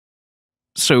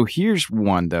So here's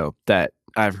one, though, that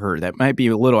I've heard that might be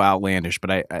a little outlandish, but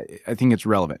I think it's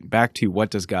relevant. Back to what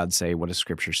does God say? What does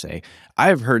Scripture say?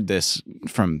 I've heard this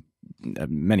from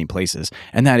many places,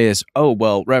 and that is, oh,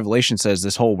 well, Revelation says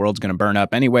this whole world's going to burn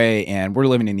up anyway, and we're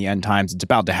living in the end times. It's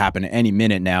about to happen any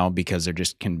minute now because they're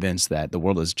just convinced that the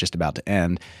world is just about to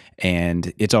end,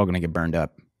 and it's all going to get burned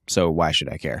up. So why should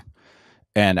I care?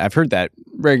 And I've heard that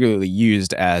regularly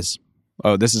used as,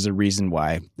 oh, this is a reason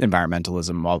why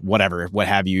environmentalism, whatever, what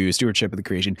have you, stewardship of the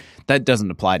creation, that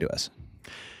doesn't apply to us.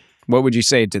 What would you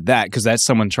say to that? Because that's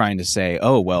someone trying to say,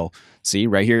 oh, well, see,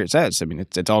 right here it says, I mean,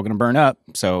 it's all going to burn up,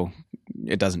 so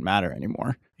it doesn't matter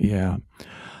anymore. Yeah.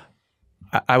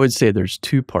 I would say there's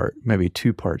maybe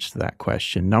two parts to that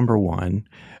question. Number one,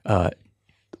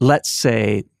 let's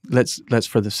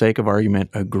for the sake of argument,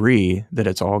 agree that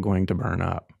it's all going to burn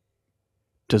up.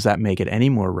 Does that make it any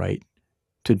more right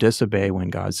to disobey when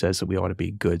God says that we ought to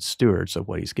be good stewards of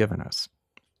what He's given us?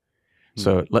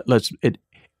 So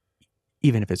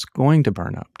even if it's going to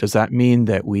burn up, does that mean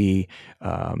that we,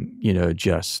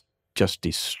 just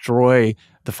destroy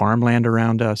the farmland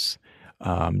around us?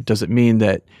 Does it mean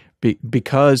that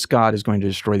because God is going to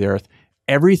destroy the earth,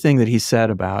 everything that He said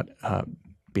about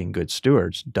being good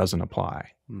stewards doesn't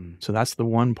apply? So that's the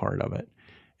one part of it.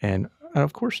 And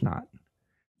of course not.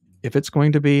 If it's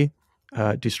going to be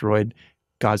destroyed,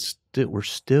 we're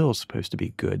still supposed to be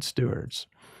good stewards.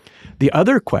 The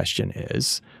other question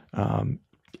is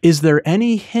there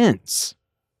any hints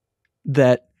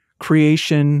that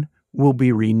creation will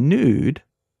be renewed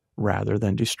rather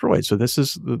than destroyed? So this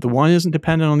is the one isn't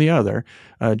dependent on the other.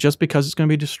 Just because it's going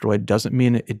to be destroyed doesn't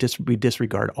mean we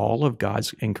disregard all of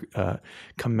God's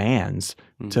commands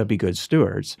to be good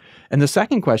stewards. And the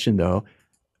second question, though,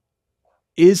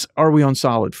 are we on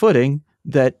solid footing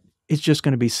that it's just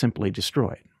going to be simply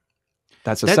destroyed?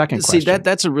 That's a second question. See,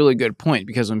 that's a really good point,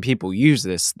 because when people use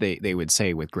this, they would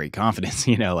say with great confidence,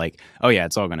 like, oh yeah,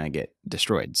 it's all going to get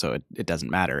destroyed, so it doesn't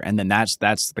matter. And then that's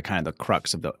the kind of the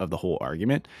crux of the whole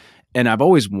argument. And I've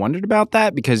always wondered about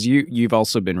that, because you've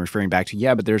also been referring back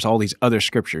to, but there's all these other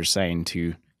scriptures saying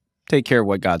to take care of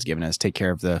what God's given us, take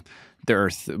care of the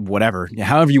earth, whatever,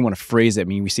 however you want to phrase it. I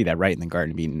mean, we see that right in the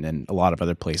Garden of Eden and a lot of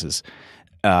other places.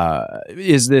 Are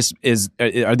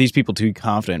these people too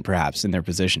confident, perhaps, in their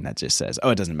position that just says, oh,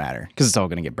 it doesn't matter because it's all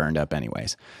going to get burned up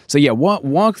anyways? So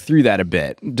walk through that a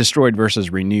bit. Destroyed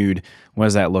versus renewed. What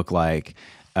does that look like?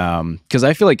 Because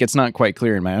I feel like it's not quite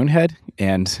clear in my own head,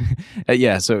 and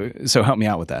so help me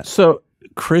out with that. So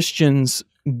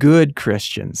good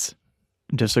Christians,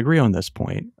 disagree on this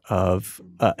point of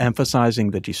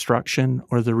emphasizing the destruction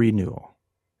or the renewal.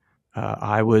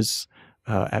 I was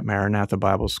at Maranatha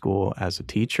Bible School as a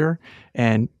teacher,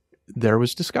 and there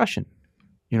was discussion.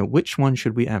 Which one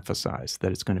should we emphasize?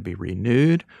 That it's going to be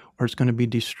renewed or it's going to be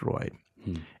destroyed?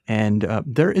 And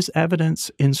there is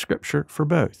evidence in Scripture for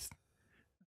both.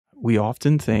 We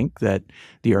often think that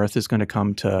the earth is going to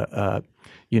come to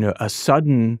a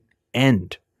sudden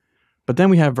end. But then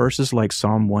we have verses like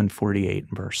Psalm 148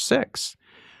 and verse 6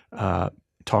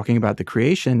 talking about the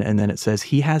creation, and then it says,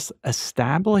 He has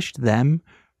established them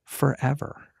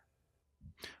forever.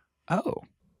 Oh.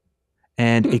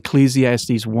 And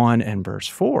Ecclesiastes 1 and verse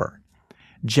 4,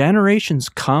 generations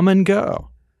come and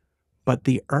go, but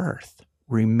the earth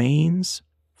remains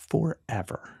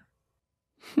forever.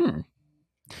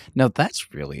 Now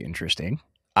that's really interesting.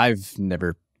 I've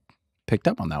never picked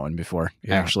up on that one before,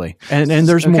 actually. And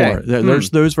there's more. There's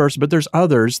those verses, but there's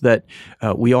others that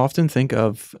we often think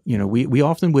of, we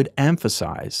often would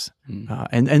emphasize.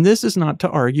 And this is not to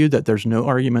argue that there's no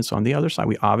arguments on the other side.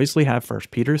 We obviously have 1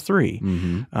 Peter 3,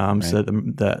 right. So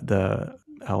the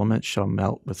elements shall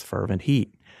melt with fervent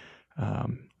heat.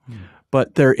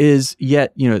 But there is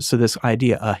yet, so this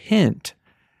idea, a hint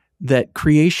that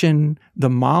creation, the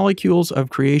molecules of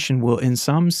creation will in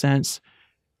some sense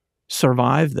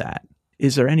survive that.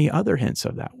 Is there any other hints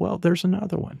of that? Well, there's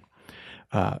another one.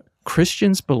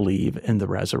 Christians believe in the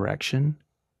resurrection,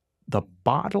 the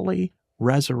bodily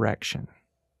resurrection.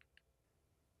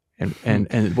 And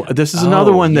this is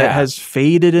another one that has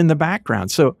faded in the background.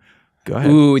 So go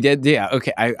ahead. Ooh, yeah.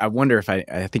 Okay. I wonder if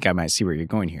I think I might see where you're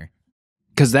going here.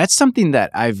 Because that's something that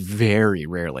I very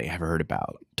rarely have heard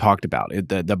talked about,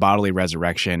 the bodily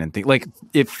resurrection and things. Like,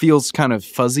 it feels kind of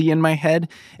fuzzy in my head.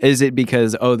 Is it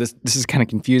because, this is kind of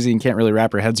confusing, can't really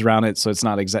wrap our heads around it, so it's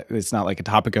not like a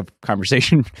topic of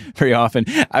conversation very often?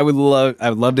 I would love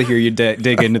to hear you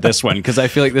dig into this one, because I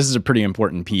feel like this is a pretty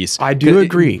important piece. I do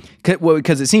agree.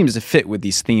 Because it seems to fit with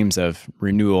these themes of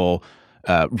renewal,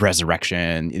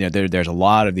 resurrection. There's a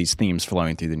lot of these themes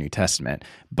flowing through the New Testament,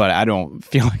 but I don't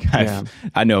feel like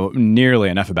I know nearly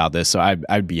enough about this. So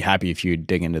I'd be happy if you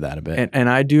dig into that a bit. And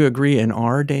I do agree. In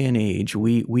our day and age,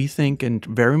 we think and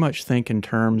very much think in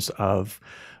terms of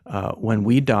when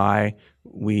we die,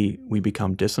 we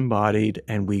become disembodied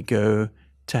and we go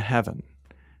to heaven.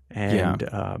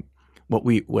 And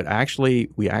what actually,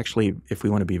 if we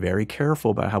want to be very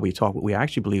careful about how we talk, what we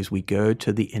actually believe is we go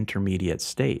to the intermediate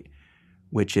state,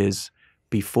 which is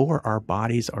before our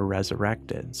bodies are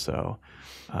resurrected. So,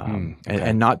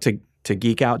 and not to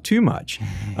geek out too much,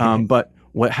 but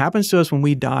what happens to us when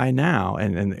we die now,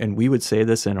 and we would say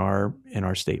this in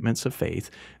our statements of faith,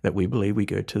 that we believe we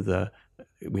go to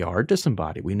we are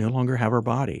disembodied. We no longer have our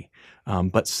body.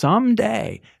 But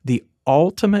someday, the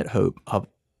ultimate hope of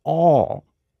all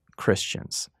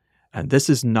Christians, and this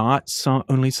is not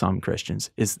only some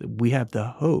Christians, is that we have the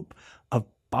hope of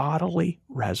bodily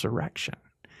resurrection.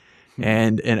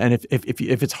 And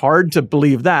if it's hard to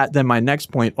believe that, then my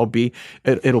next point will be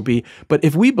it'll be. But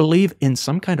if we believe in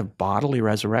some kind of bodily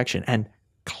resurrection, and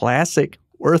classic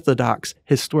Orthodox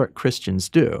historic Christians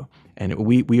do, and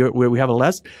we have a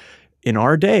less in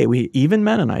our day, even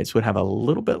Mennonites would have a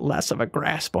little bit less of a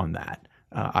grasp on that.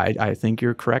 I think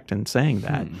you're correct in saying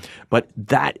that. But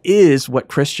that is what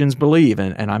Christians believe,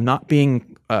 and I'm not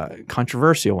being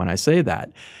controversial when I say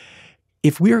that.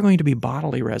 If we are going to be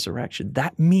bodily resurrection,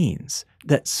 that means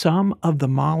that some of the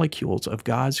molecules of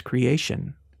God's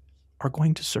creation are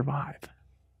going to survive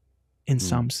in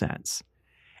some sense.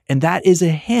 And that is a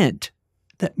hint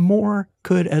that more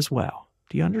could as well.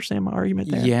 Do you understand my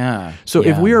argument there? Yeah. So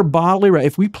if we are bodily,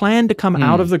 if we plan to come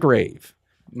out of the grave,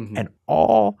 and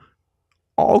all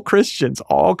Christians,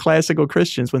 all classical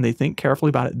Christians, when they think carefully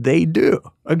about it, they do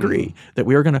agree that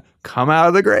we are going to come out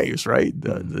of the graves, right?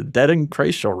 The dead in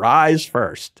Christ shall rise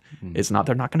first. It's not,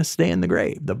 they're not going to stay in the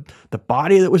grave. The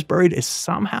body that was buried is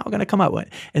somehow going to come out.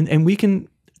 And we can,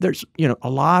 there's, a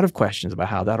lot of questions about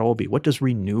how that all be. What does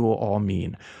renewal all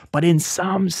mean? But in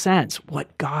some sense,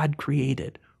 what God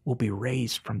created will be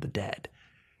raised from the dead.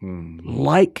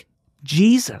 Like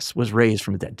Jesus was raised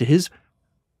from the dead. Did his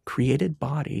created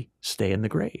body stay in the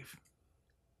grave?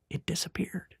 It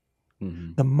disappeared.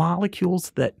 The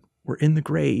molecules that were in the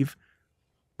grave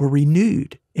were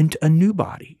renewed into a new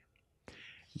body.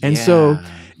 And so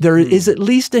there is at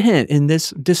least a hint in this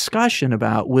discussion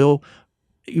about will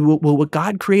what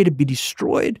God created be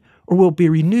destroyed or will it be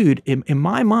renewed? In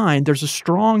my mind, there's a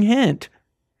strong hint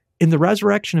in the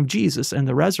resurrection of Jesus and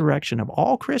the resurrection of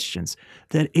all Christians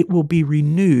that it will be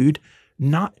renewed,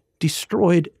 not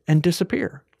destroyed and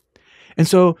disappear. And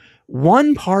so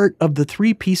one part of the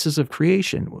three pieces of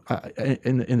creation,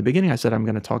 in the beginning I said I'm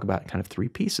going to talk about kind of three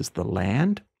pieces: the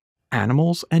land,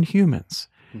 animals, and humans.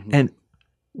 And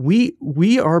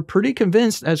we are pretty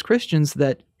convinced as Christians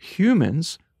that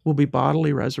humans will be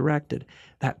bodily resurrected.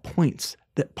 That points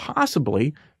that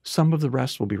possibly some of the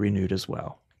rest will be renewed as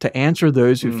well. To answer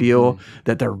those who feel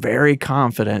that they're very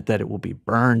confident that it will be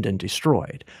burned and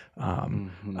destroyed,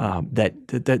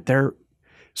 that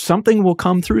something will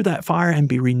come through that fire and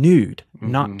be renewed,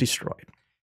 not destroyed.